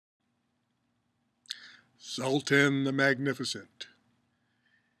Zoltan the Magnificent.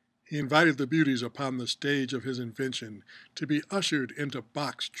 He invited the beauties upon the stage of his invention to be ushered into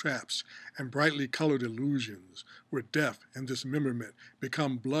box traps and brightly colored illusions, where death and dismemberment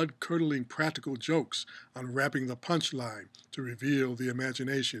become blood-curdling practical jokes, unwrapping the punchline to reveal the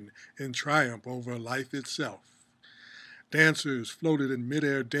imagination in triumph over life itself. Dancers floated in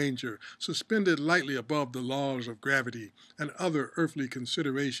mid-air danger, suspended lightly above the laws of gravity and other earthly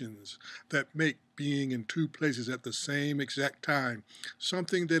considerations that make being in two places at the same exact time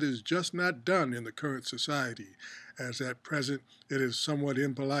something that is just not done in the current society, as at present it is somewhat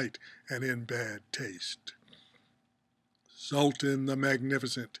impolite and in bad taste. Zoltan the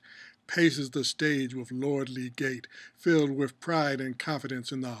Magnificent paces the stage with lordly gait, filled with pride and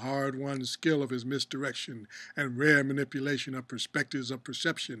confidence in the hard-won skill of his misdirection and rare manipulation of perspectives of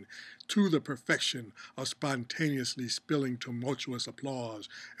perception to the perfection of spontaneously spilling tumultuous applause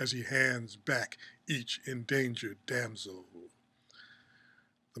as he hands back each endangered damsel.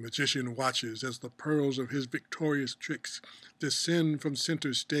 The magician watches as the pearls of his victorious tricks descend from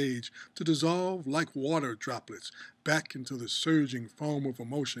center stage to dissolve like water droplets back into the surging foam of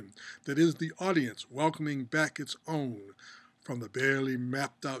emotion that is the audience welcoming back its own from the barely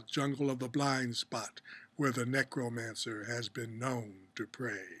mapped-out jungle of the blind spot where the necromancer has been known to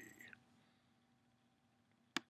prey.